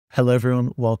Hello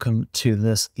everyone, welcome to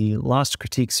the last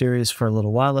critique series for a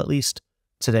little while at least.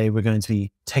 Today we're going to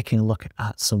be taking a look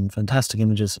at some fantastic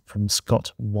images from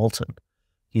Scott Walton.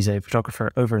 He's a photographer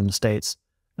over in the States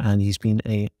and he's been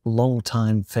a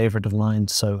long-time favorite of mine,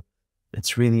 so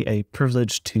it's really a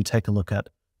privilege to take a look at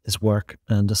his work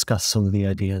and discuss some of the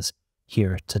ideas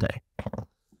here today.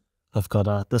 I've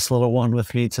got this little one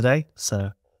with me today,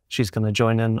 so she's going to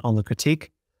join in on the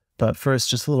critique. But first,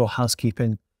 just a little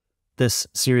housekeeping. This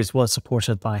series was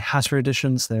supported by Hatter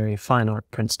Editions. They're a fine art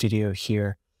print studio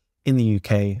here in the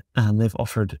UK, and they've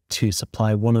offered to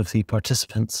supply one of the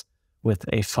participants with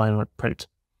a fine art print.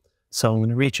 So I'm going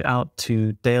to reach out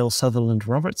to Dale Sutherland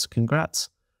Roberts, congrats,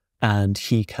 and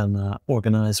he can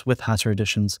organize with Hatter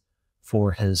Editions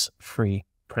for his free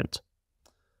print.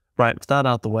 Right, with that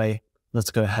out the way,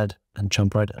 let's go ahead and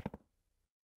jump right in.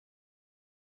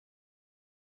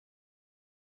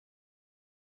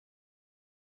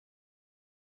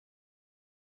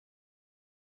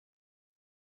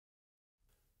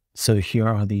 So here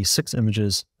are the 6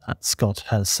 images that Scott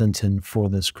has sent in for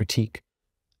this critique.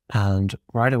 And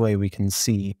right away we can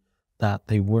see that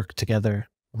they work together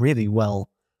really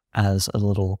well as a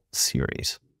little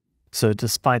series. So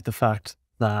despite the fact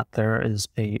that there is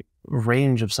a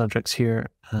range of subjects here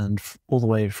and all the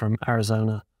way from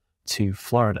Arizona to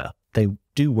Florida, they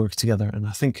do work together. And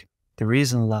I think the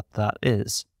reason that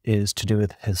is to do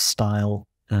with his style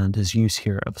and his use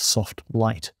here of soft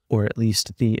light, or at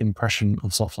least the impression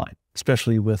of soft light,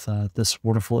 especially with this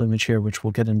wonderful image here, which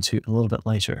we'll get into a little bit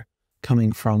later,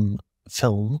 coming from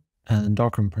film and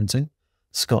darkroom printing.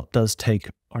 Scott does take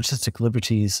artistic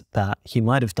liberties that he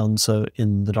might have done so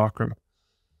in the darkroom.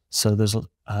 So there's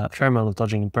a fair amount of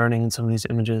dodging and burning in some of these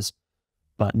images,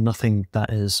 but nothing that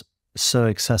is so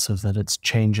excessive that it's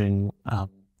changing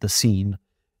the scene.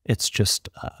 It's just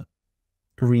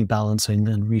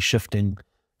rebalancing and reshifting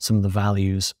some of the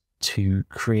values to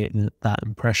create that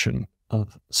impression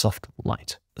of soft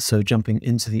light. So jumping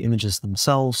into the images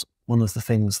themselves, one of the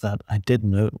things that I did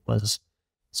note was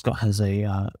Scott has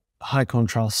a high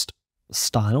contrast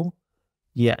style,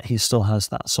 yet he still has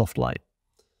that soft light.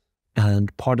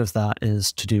 And part of that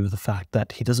is to do with the fact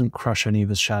that he doesn't crush any of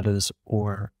his shadows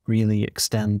or really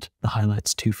extend the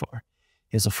highlights too far.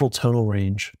 He has a full tonal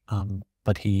range,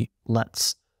 but he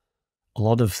lets a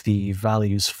lot of the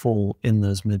values fall in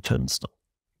those midtones still.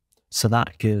 So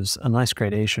that gives a nice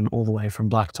gradation all the way from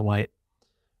black to white,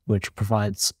 which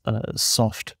provides a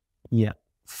soft yet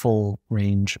full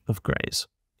range of grays.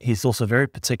 He's also very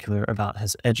particular about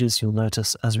his edges. You'll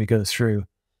notice as we go through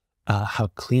how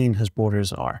clean his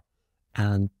borders are,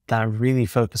 and that really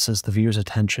focuses the viewer's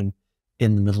attention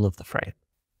in the middle of the frame.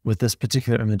 With this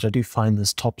particular image, I do find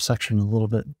this top section a little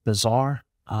bit bizarre.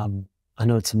 I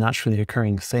know it's a naturally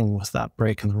occurring thing with that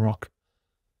break in the rock.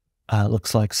 It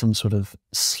looks like some sort of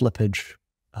slippage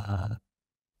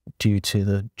due to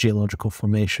the geological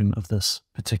formation of this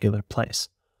particular place.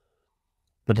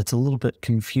 But it's a little bit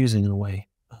confusing in a way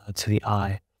to the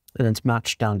eye. And it's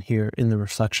matched down here in the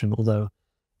reflection, although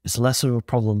it's less of a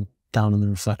problem down in the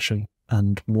reflection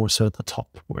and more so at the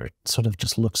top where it sort of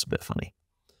just looks a bit funny.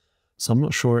 So I'm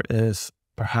not sure if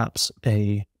perhaps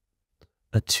a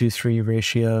 2:3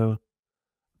 ratio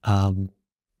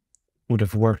would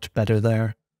have worked better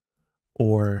there,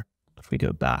 or if we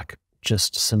go back,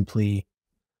 just simply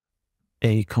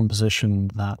a composition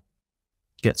that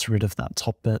gets rid of that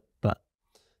top bit, but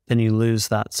then you lose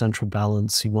that central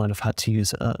balance. You might have had to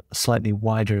use a slightly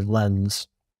wider lens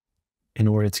in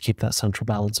order to keep that central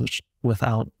balance, which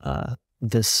without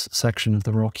this section of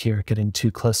the rock here getting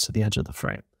too close to the edge of the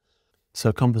frame.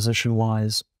 So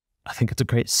composition-wise, I think it's a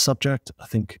great subject. I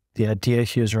think the idea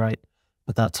here is right,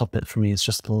 but that top bit for me is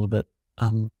just a little bit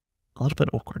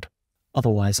awkward.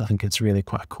 Otherwise, I think it's really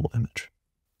quite a cool image.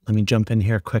 Let me jump in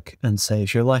here quick and say,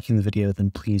 if you're liking the video,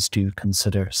 then please do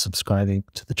consider subscribing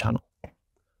to the channel.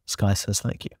 Sky says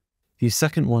thank you. The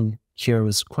second one here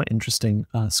was quite interesting.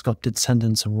 Scott did send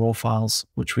in some raw files,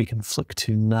 which we can flick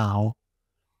to now.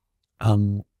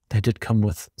 They did come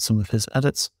with some of his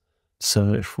edits.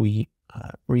 So if we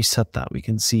reset that, we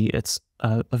can see it's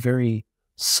a very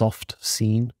soft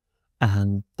scene.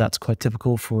 And that's quite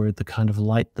typical for the kind of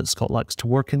light that Scott likes to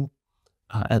work in,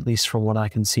 at least from what I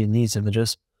can see in these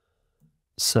images.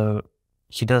 So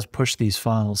he does push these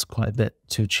files quite a bit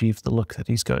to achieve the look that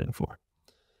he's going for.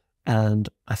 And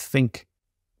I think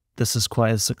this is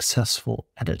quite a successful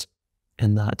edit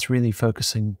in that it's really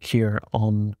focusing here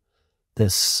on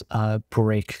this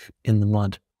break in the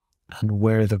mud and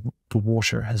where the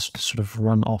water has sort of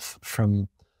run off from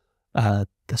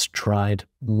this dried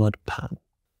mud pan.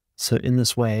 So in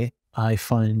this way, I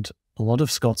find a lot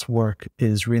of Scott's work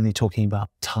is really talking about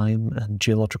time and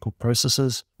geological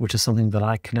processes, which is something that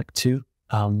I connect to,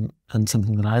 and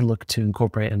something that I look to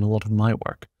incorporate in a lot of my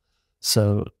work.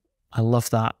 So I love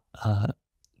that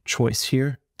choice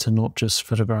here to not just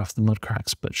photograph the mud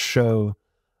cracks, but show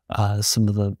some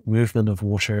of the movement of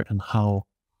water and how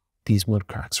these mud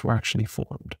cracks were actually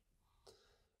formed.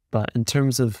 But in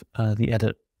terms of the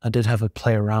edit, I did have a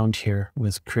play around here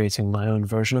with creating my own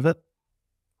version of it.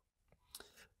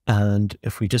 And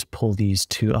if we just pull these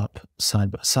two up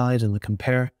side by side and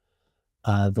compare,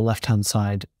 the left-hand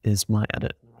side is my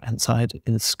edit, the right-hand side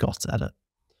is Scott's edit.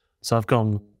 So I've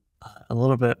gone a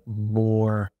little bit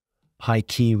more high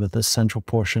key with this central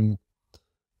portion.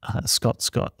 Scott's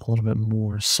got a little bit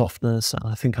more softness, and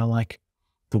I think I like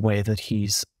the way that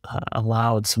he's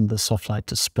allowed some of the soft light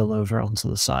to spill over onto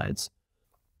the sides,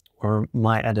 or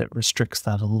my edit restricts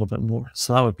that a little bit more.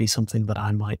 So that would be something that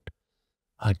I might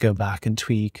go back and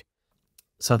tweak.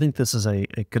 So I think this is a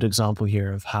good example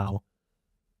here of how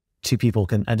two people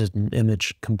can edit an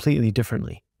image completely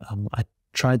differently. I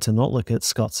tried to not look at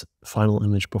Scott's final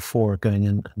image before going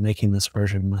in and making this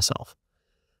version myself.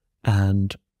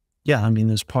 And yeah, I mean,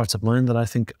 there's parts of mine that I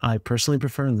think I personally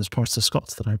prefer, and there's parts of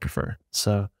Scott's that I prefer.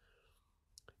 So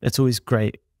it's always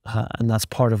great. And that's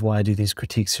part of why I do these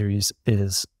critique series,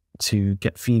 is to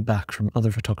get feedback from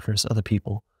other photographers, other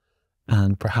people,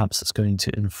 and perhaps it's going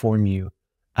to inform you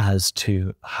as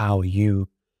to how you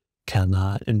can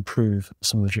improve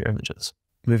some of your images.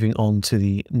 Moving on to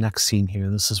the next scene here,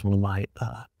 this is one of my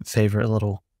favorite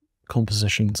little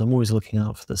compositions. I'm always looking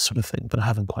out for this sort of thing, but I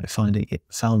haven't quite found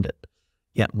it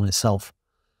yet myself.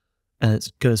 And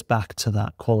it goes back to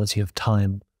that quality of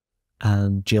time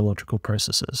and geological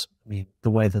processes. I mean,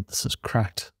 the way that this is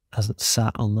cracked as it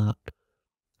sat on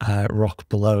that rock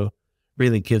below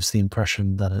really gives the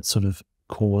impression that it sort of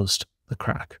caused the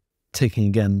crack. Taking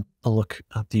again a look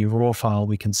at the raw file,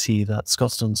 we can see that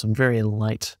Scott's done some very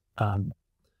light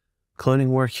cloning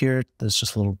work here. There's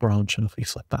just a little branch, and if we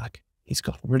flip back, he's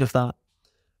gotten rid of that.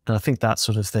 And I think that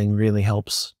sort of thing really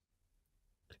helps,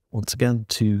 once again,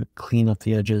 to clean up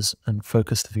the edges and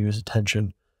focus the viewer's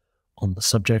attention on the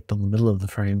subject, on the middle of the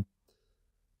frame.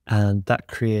 And that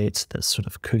creates this sort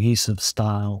of cohesive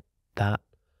style that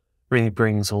really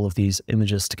brings all of these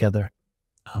images together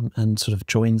and sort of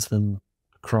joins them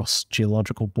across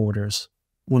geological borders.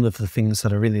 One of the things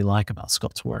that I really like about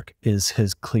Scott's work is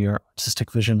his clear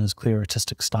artistic vision, his clear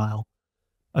artistic style.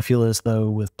 I feel as though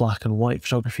with black and white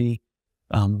photography,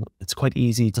 it's quite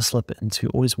easy to slip into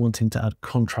always wanting to add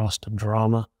contrast and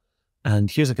drama.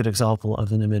 And here's a good example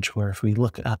of an image where if we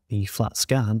look at the flat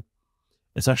scan,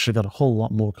 it's actually got a whole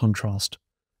lot more contrast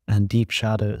and deep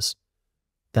shadows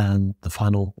than the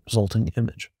final resulting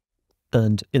image.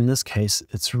 And in this case,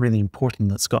 it's really important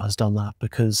that Scott has done that,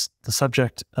 because the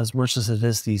subject, as much as it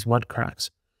is these mud cracks,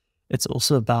 it's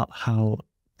also about how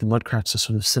the mud cracks are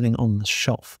sort of sitting on the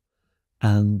shelf,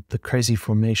 and the crazy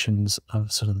formations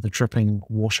of sort of the dripping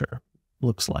water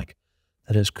looks like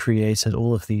that has created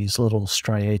all of these little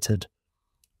striated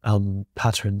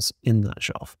patterns in that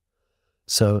shelf.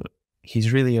 So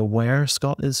he's really aware,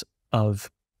 Scott is, of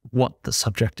what the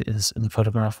subject is in the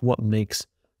photograph, what makes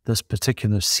this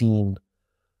particular scene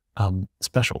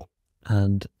special.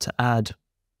 And to add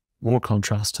more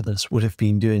contrast to this would have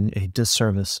been doing a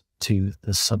disservice to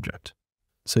this subject.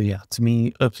 So yeah, to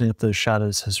me, opening up those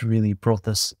shadows has really brought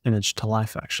this image to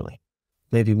life, actually.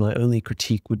 Maybe my only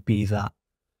critique would be that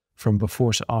from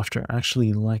before to after, I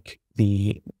actually like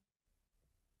the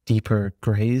deeper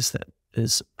grays that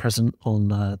is present on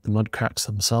the mud cracks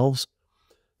themselves.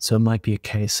 So it might be a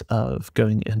case of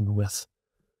going in with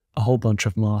a whole bunch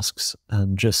of masks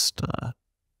and just,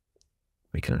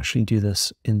 we can actually do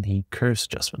this in the curves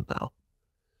adjustment now.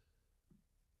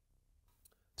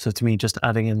 So to me, just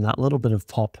adding in that little bit of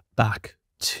pop back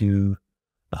to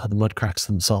the mud cracks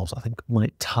themselves, I think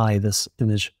might tie this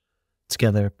image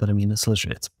together. But I mean, it's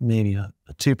literally, it's maybe a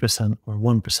 2% or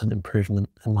 1% improvement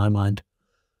in my mind.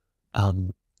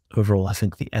 Overall, I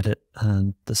think the edit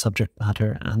and the subject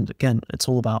matter, and again, it's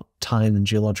all about time and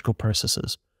geological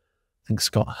processes. I think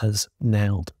Scott has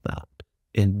nailed that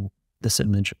in this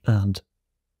image and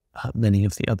many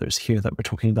of the others here that we're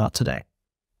talking about today.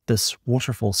 This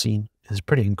waterfall scene is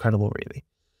pretty incredible, really.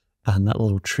 And that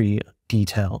little tree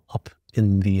detail up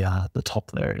in the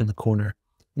top there in the corner,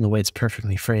 and the way it's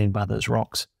perfectly framed by those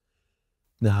rocks.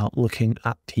 Now, looking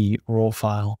at the raw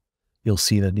file, you'll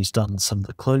see that he's done some of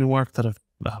the cloning work that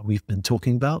we've been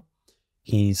talking about.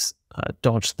 He's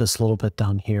dodged this little bit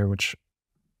down here, which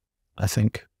I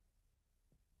think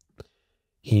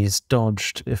he's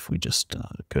dodged, if we just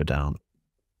go down,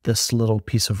 this little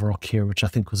piece of rock here, which I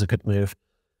think was a good move.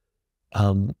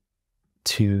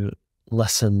 to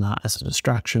lessen that as a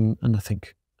distraction. And I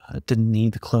think it didn't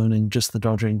need the cloning, just the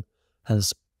dodging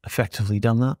has effectively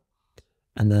done that.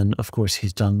 And then, of course,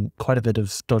 he's done quite a bit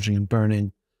of dodging and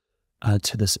burning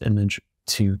to this image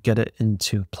to get it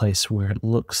into a place where it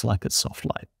looks like it's soft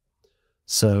light.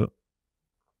 So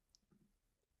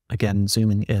again,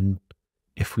 zooming in,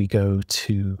 if we go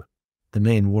to the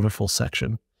main waterfall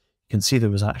section, you can see there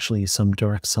was actually some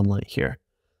direct sunlight here.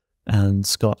 And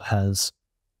Scott has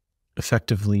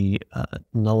effectively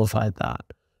nullified that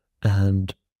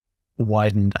and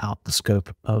widened out the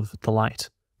scope of the light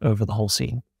over the whole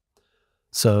scene.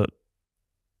 So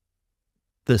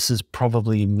this is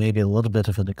probably maybe a little bit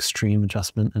of an extreme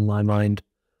adjustment in my mind.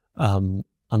 I'm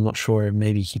not sure,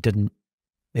 maybe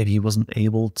he wasn't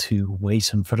able to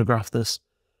wait and photograph this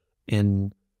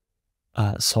in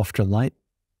softer light,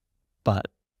 but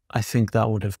I think that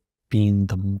would have been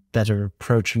the better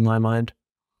approach in my mind.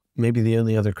 Maybe the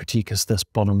only other critique is this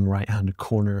bottom right-hand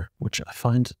corner, which I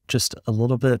find just a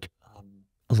little bit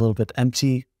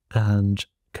empty, and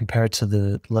compared to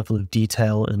the level of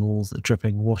detail in all the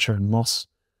dripping water and moss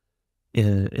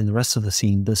in the rest of the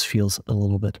scene, this feels a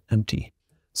little bit empty.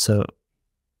 So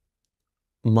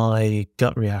my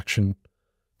gut reaction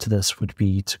to this would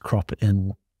be to crop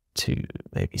in to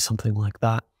maybe something like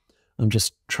that. I'm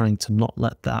just trying to not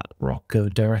let that rock go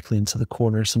directly into the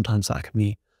corner. Sometimes that can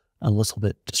be a little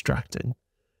bit distracting.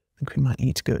 I think we might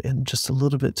need to go in just a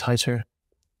little bit tighter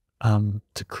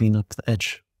to clean up the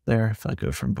edge there. If I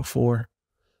go from before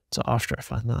to after, I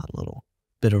find that little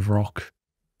bit of rock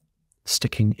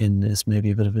sticking in is maybe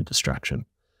a bit of a distraction.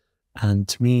 And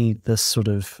to me, this sort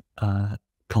of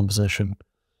composition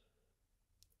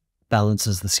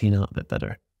balances the scene out a bit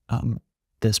better.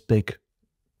 This big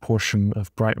portion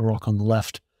of bright rock on the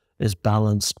left is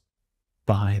balanced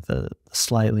by the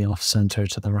slightly off center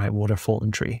to the right waterfall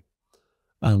and tree.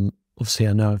 Obviously,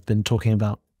 I know I've been talking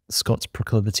about Scott's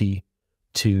proclivity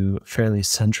to fairly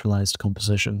centralized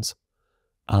compositions,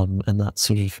 and that's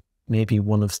sort of maybe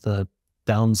one of the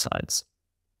downsides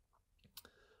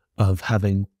of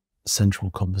having central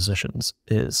compositions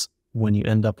is when you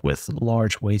end up with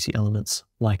large weighty elements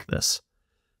like this,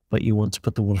 but you want to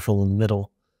put the waterfall in the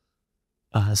middle,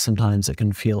 sometimes it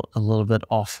can feel a little bit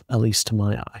off, at least to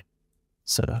my eye.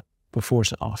 So before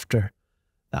to after,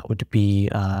 that would be,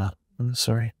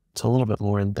 sorry, it's a little bit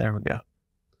more in, there we go.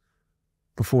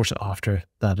 Before to after,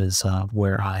 that is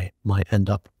where I might end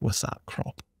up with that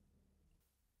crop.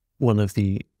 One of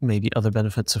the maybe other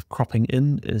benefits of cropping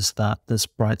in is that this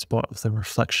bright spot of the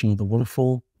reflection of the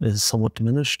waterfall is somewhat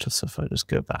diminished. So if I just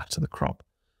go back to the crop,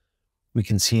 we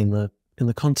can see in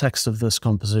the context of this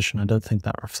composition, I don't think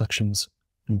that reflection's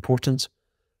important,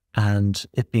 and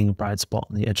it being a bright spot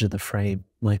on the edge of the frame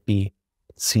might be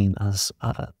seen as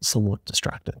somewhat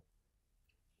distracting.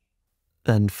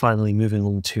 And finally, moving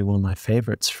on to one of my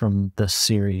favorites from this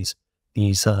series,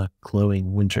 these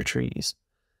glowing winter trees.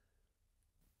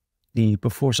 The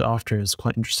before to after is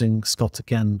quite interesting. Scott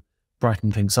again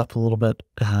brightened things up a little bit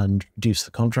and reduced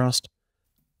the contrast.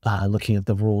 Looking at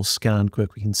the raw scan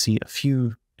quick, we can see a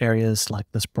few areas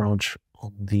like this branch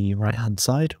on the right-hand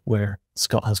side where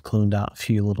Scott has cloned out a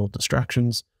few little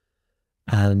distractions.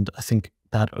 And I think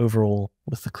that overall,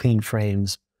 with the clean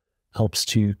frames, helps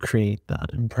to create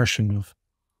that impression of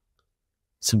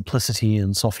simplicity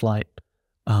and soft light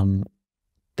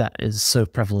that is so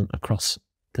prevalent across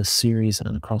this series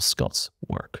and across Scott's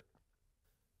work.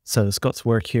 So Scott's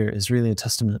work here is really a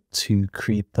testament to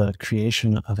the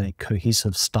creation of a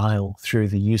cohesive style through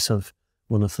the use of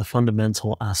one of the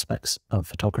fundamental aspects of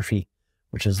photography,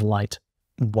 which is light.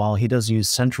 While he does use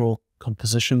central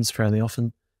compositions fairly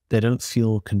often, they don't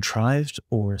feel contrived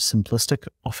or simplistic.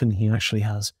 Often he actually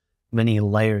has many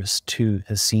layers to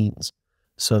his scenes,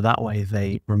 so that way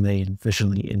they remain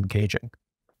visually engaging.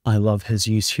 I love his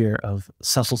use here of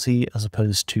subtlety as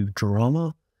opposed to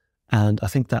drama, and I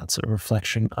think that's a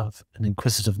reflection of an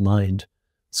inquisitive mind.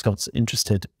 Scott's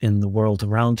interested in the world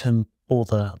around him, all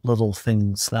the little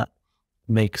things that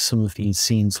make some of these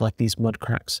scenes, like these mud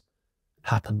cracks,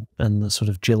 happen, and the sort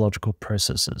of geological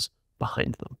processes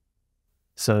behind them.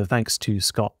 So thanks to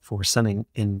Scott for sending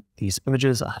in these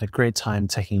images. I had a great time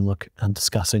taking a look and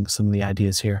discussing some of the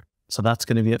ideas here. So that's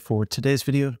going to be it for today's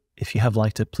video. If you have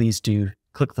liked it, please do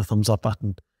click the thumbs up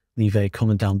button, leave a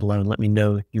comment down below and let me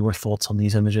know your thoughts on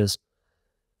these images,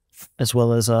 as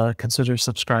well as consider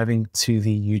subscribing to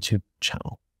the YouTube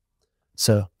channel.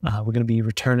 So we're going to be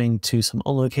returning to some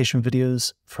on-location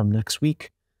videos from next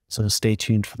week, so stay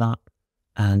tuned for that.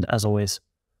 And as always,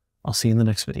 I'll see you in the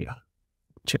next video.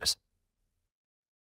 Cheers.